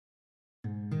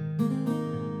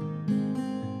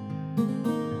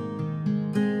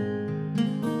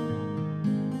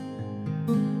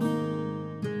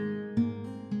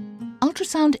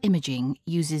Ultrasound imaging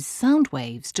uses sound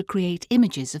waves to create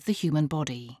images of the human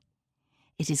body.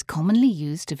 It is commonly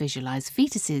used to visualize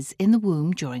fetuses in the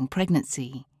womb during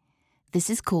pregnancy. This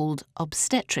is called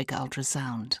obstetric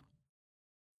ultrasound.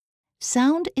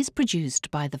 Sound is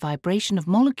produced by the vibration of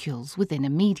molecules within a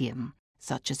medium,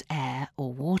 such as air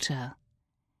or water.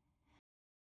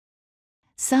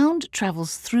 Sound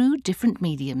travels through different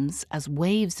mediums as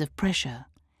waves of pressure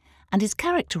and is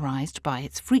characterized by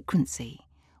its frequency,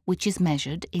 which is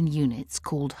measured in units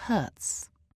called hertz.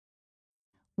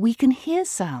 We can hear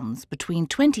sounds between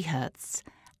 20 Hz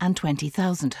and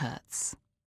 20,000 Hz.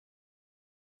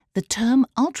 The term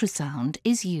ultrasound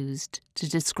is used to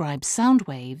describe sound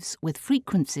waves with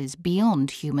frequencies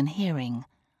beyond human hearing,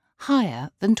 higher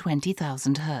than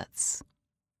 20,000 Hz.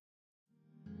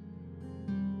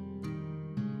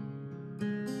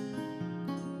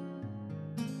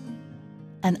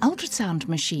 An ultrasound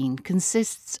machine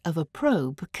consists of a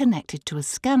probe connected to a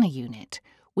scanner unit,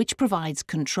 which provides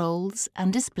controls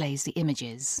and displays the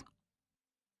images.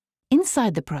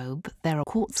 Inside the probe, there are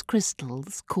quartz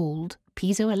crystals called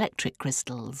piezoelectric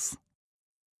crystals.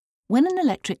 When an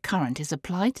electric current is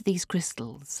applied to these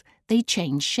crystals, they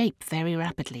change shape very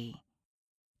rapidly.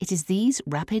 It is these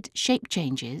rapid shape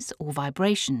changes, or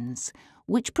vibrations,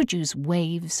 which produce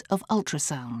waves of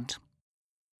ultrasound.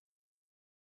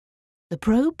 The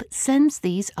probe sends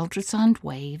these ultrasound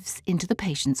waves into the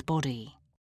patient's body.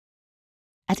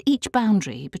 At each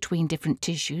boundary between different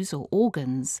tissues or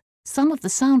organs, some of the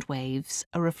sound waves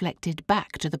are reflected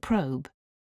back to the probe,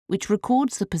 which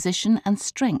records the position and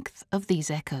strength of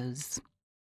these echoes.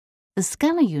 The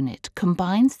scanner unit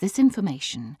combines this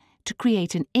information to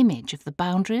create an image of the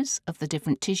boundaries of the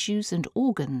different tissues and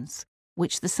organs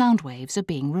which the sound waves are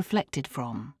being reflected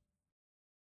from.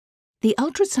 The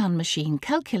ultrasound machine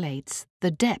calculates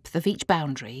the depth of each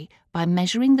boundary by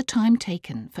measuring the time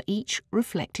taken for each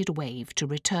reflected wave to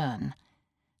return.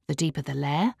 The deeper the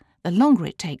layer, the longer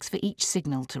it takes for each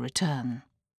signal to return.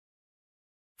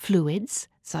 Fluids,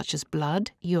 such as blood,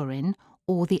 urine,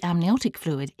 or the amniotic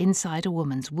fluid inside a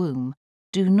woman's womb,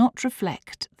 do not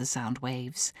reflect the sound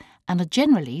waves and are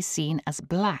generally seen as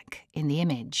black in the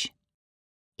image.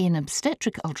 In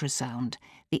obstetric ultrasound,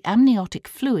 the amniotic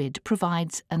fluid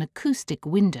provides an acoustic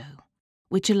window,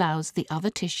 which allows the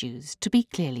other tissues to be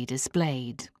clearly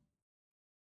displayed.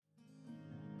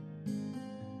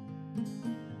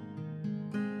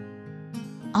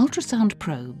 Ultrasound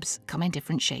probes come in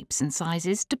different shapes and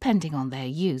sizes depending on their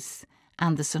use,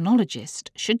 and the sonologist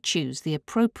should choose the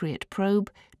appropriate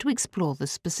probe to explore the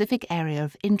specific area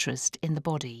of interest in the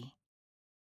body.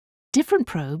 Different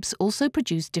probes also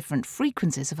produce different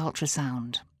frequencies of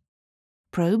ultrasound.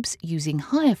 Probes using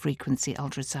higher frequency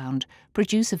ultrasound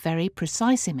produce a very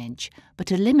precise image, but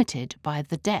are limited by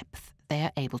the depth they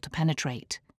are able to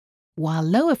penetrate, while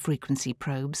lower frequency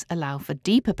probes allow for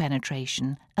deeper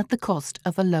penetration at the cost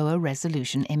of a lower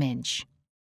resolution image.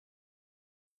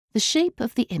 The shape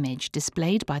of the image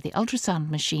displayed by the ultrasound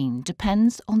machine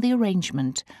depends on the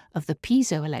arrangement of the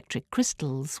piezoelectric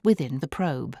crystals within the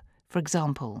probe. For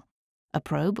example, a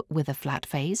probe with a flat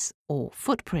face or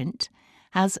footprint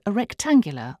has a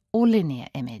rectangular or linear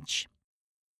image.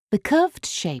 The curved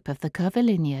shape of the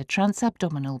curvilinear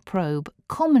transabdominal probe,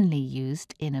 commonly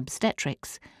used in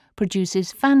obstetrics,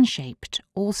 produces fan-shaped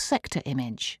or sector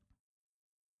image.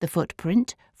 The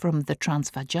footprint from the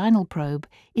transvaginal probe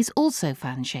is also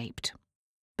fan-shaped,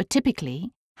 but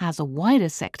typically has a wider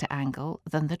sector angle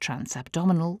than the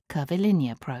transabdominal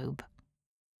curvilinear probe.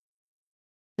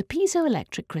 The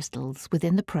piezoelectric crystals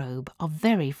within the probe are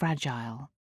very fragile.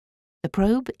 The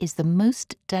probe is the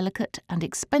most delicate and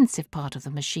expensive part of the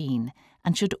machine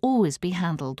and should always be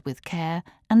handled with care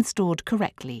and stored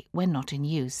correctly when not in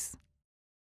use.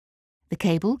 The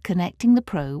cable connecting the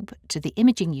probe to the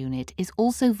imaging unit is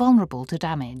also vulnerable to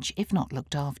damage if not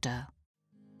looked after.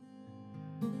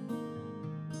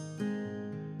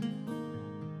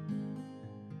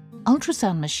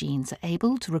 Ultrasound machines are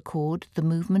able to record the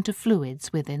movement of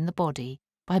fluids within the body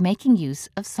by making use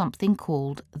of something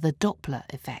called the Doppler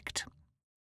effect.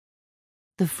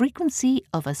 The frequency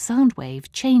of a sound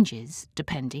wave changes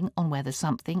depending on whether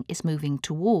something is moving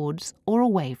towards or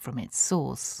away from its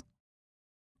source.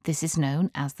 This is known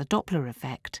as the Doppler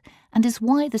effect and is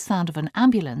why the sound of an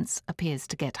ambulance appears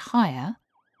to get higher,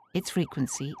 its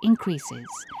frequency increases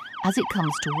as it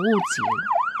comes towards you,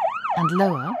 and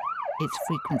lower, its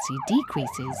frequency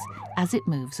decreases as it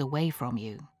moves away from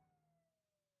you.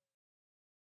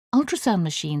 Ultrasound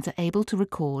machines are able to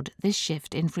record this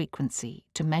shift in frequency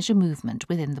to measure movement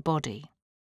within the body.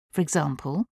 For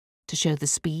example, to show the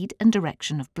speed and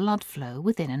direction of blood flow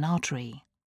within an artery.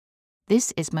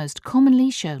 This is most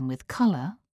commonly shown with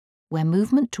colour, where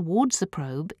movement towards the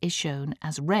probe is shown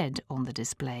as red on the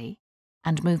display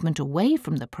and movement away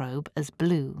from the probe as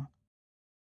blue.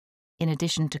 In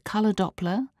addition to colour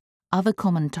Doppler, other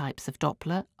common types of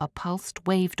Doppler are pulsed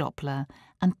wave Doppler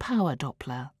and power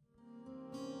Doppler.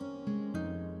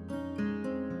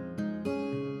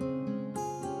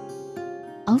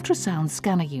 Ultrasound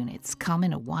scanner units come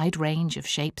in a wide range of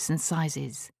shapes and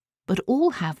sizes, but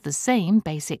all have the same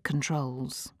basic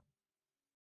controls.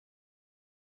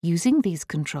 Using these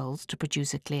controls to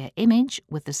produce a clear image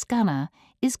with the scanner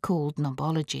is called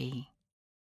knobology.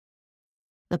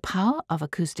 The power of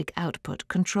acoustic output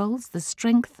controls the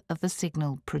strength of the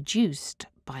signal produced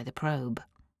by the probe.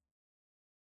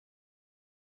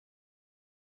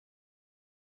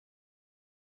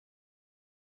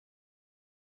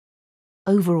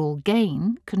 Overall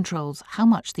gain controls how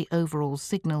much the overall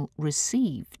signal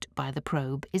received by the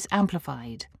probe is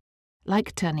amplified,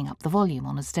 like turning up the volume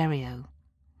on a stereo.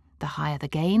 The higher the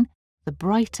gain, the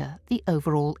brighter the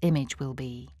overall image will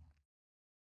be.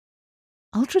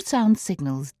 Ultrasound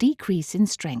signals decrease in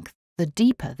strength the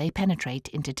deeper they penetrate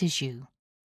into tissue,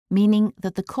 meaning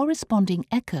that the corresponding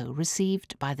echo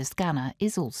received by the scanner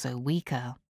is also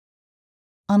weaker.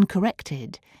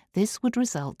 Uncorrected, this would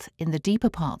result in the deeper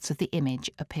parts of the image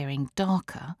appearing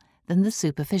darker than the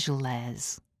superficial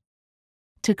layers.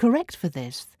 To correct for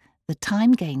this, the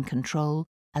time gain control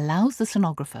allows the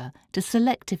sonographer to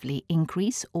selectively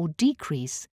increase or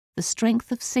decrease the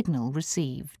strength of signal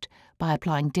received by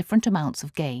applying different amounts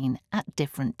of gain at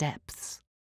different depths.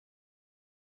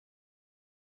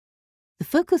 The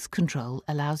focus control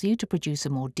allows you to produce a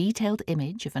more detailed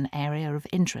image of an area of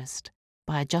interest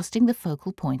by adjusting the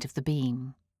focal point of the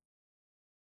beam.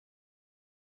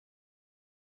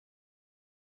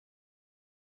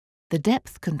 The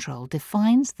depth control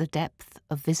defines the depth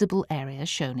of visible area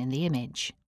shown in the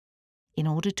image. In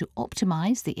order to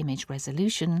optimize the image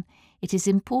resolution, it is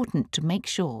important to make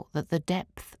sure that the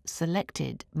depth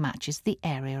selected matches the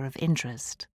area of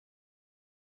interest.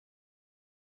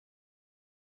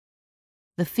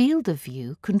 The field of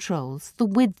view controls the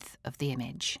width of the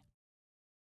image.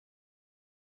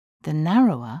 The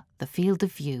narrower the field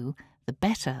of view, the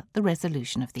better the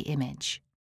resolution of the image.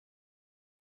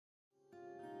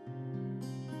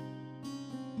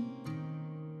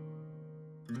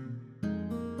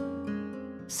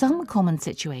 Some common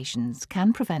situations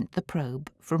can prevent the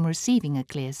probe from receiving a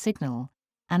clear signal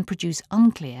and produce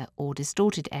unclear or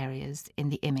distorted areas in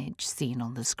the image seen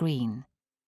on the screen.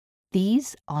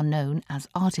 These are known as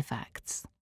artefacts.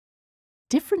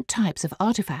 Different types of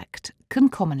artifact can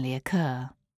commonly occur.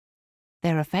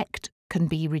 Their effect can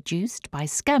be reduced by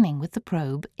scanning with the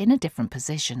probe in a different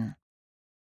position.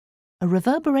 A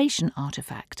reverberation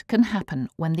artifact can happen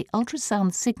when the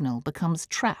ultrasound signal becomes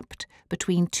trapped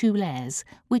between two layers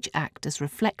which act as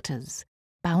reflectors,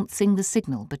 bouncing the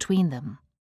signal between them.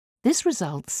 This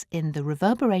results in the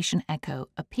reverberation echo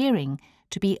appearing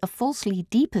to be a falsely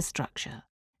deeper structure,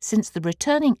 since the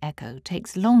returning echo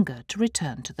takes longer to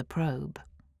return to the probe.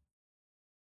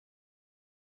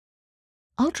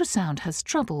 Ultrasound has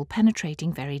trouble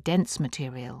penetrating very dense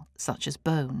material, such as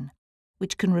bone,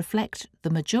 which can reflect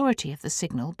the majority of the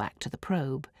signal back to the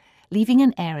probe, leaving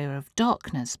an area of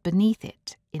darkness beneath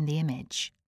it in the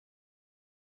image.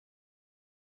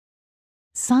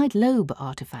 Side lobe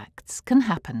artifacts can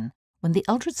happen when the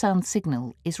ultrasound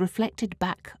signal is reflected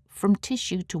back from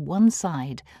tissue to one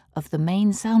side of the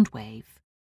main sound wave,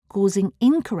 causing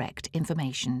incorrect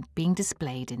information being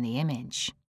displayed in the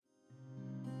image.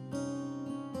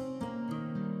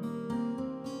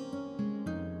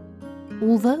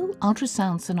 Although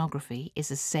ultrasound sonography is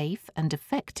a safe and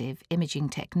effective imaging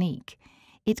technique,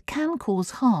 it can cause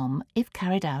harm if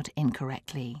carried out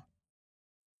incorrectly.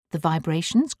 The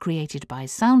vibrations created by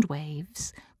sound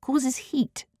waves causes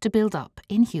heat to build up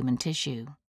in human tissue.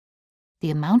 The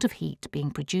amount of heat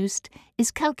being produced is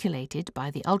calculated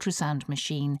by the ultrasound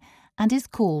machine and is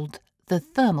called the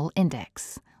thermal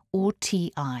index, or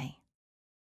TI.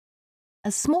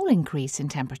 A small increase in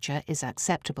temperature is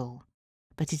acceptable,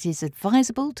 but it is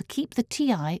advisable to keep the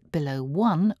TI below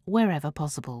 1 wherever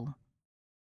possible.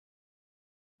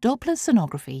 Doppler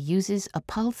sonography uses a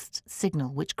pulsed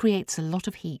signal which creates a lot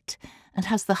of heat and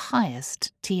has the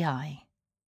highest TI.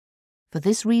 For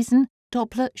this reason,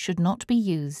 Doppler should not be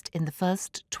used in the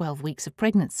first 12 weeks of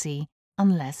pregnancy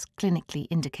unless clinically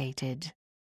indicated.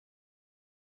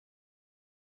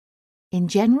 In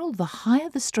general, the higher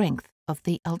the strength of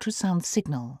the ultrasound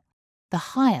signal,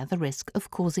 the higher the risk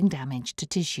of causing damage to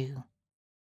tissue.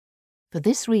 For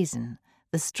this reason,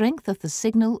 the strength of the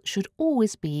signal should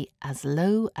always be as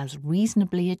low as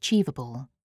reasonably achievable,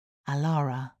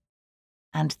 ALARA,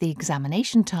 and the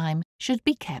examination time should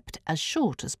be kept as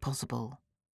short as possible.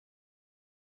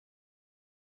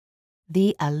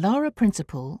 The ALARA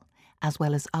principle, as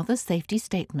well as other safety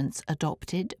statements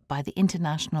adopted by the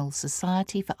International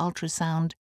Society for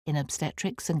Ultrasound in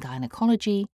Obstetrics and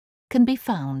Gynaecology, can be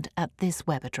found at this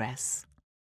web address.